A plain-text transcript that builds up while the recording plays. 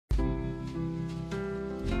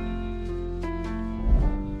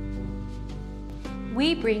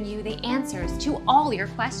we bring you the answers to all your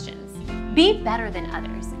questions. Be better than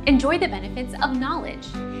others. Enjoy the benefits of knowledge.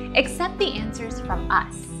 Accept the answers from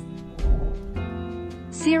us.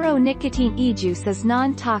 Zero nicotine e-juice is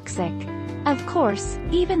non-toxic. Of course,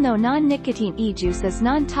 even though non-nicotine e-juice is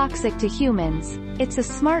non-toxic to humans, it's a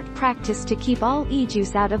smart practice to keep all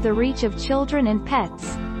e-juice out of the reach of children and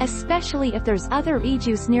pets, especially if there's other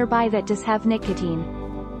e-juice nearby that does have nicotine.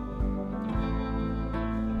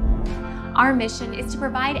 Our mission is to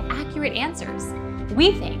provide accurate answers.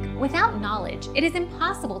 We think without knowledge, it is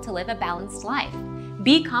impossible to live a balanced life.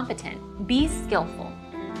 Be competent, be skillful.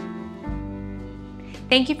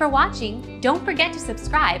 Thank you for watching. Don't forget to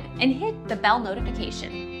subscribe and hit the bell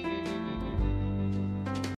notification.